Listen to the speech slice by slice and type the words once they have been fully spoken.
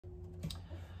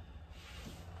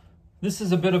This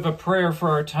is a bit of a prayer for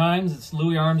our times. It's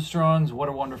Louis Armstrong's What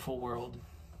a Wonderful World.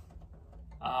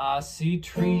 I see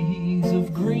trees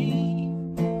of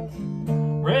green,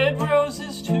 red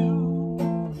roses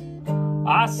too.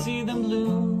 I see them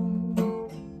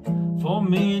bloom for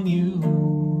me and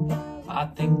you. I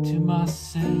think to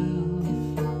myself,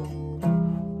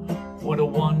 what a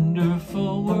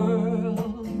wonderful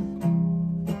world.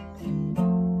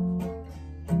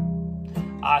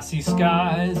 I see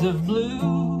skies of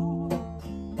blue,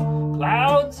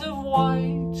 clouds of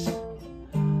white,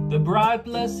 the bright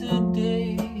blessed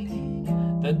day,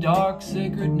 the dark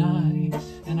sacred night,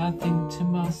 and I think to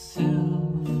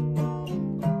myself,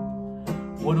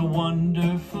 what a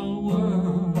wonderful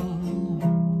world.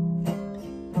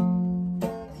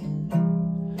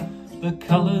 The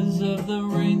colors of the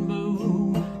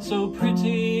rainbow, so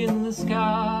pretty in the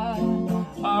sky,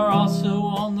 are also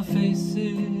on the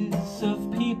faces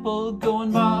of people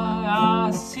going by.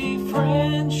 I see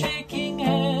friends shaking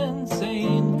hands,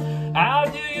 saying, how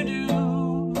do you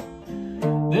do?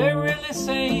 They're really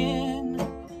saying,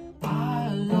 I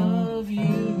love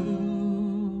you.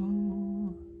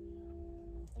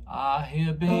 I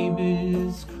hear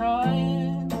babies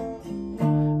crying,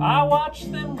 I watch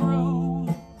them grow.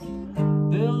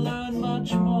 They'll learn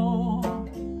much more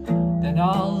than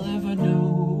I'll ever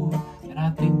know. And I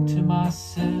think to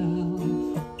myself,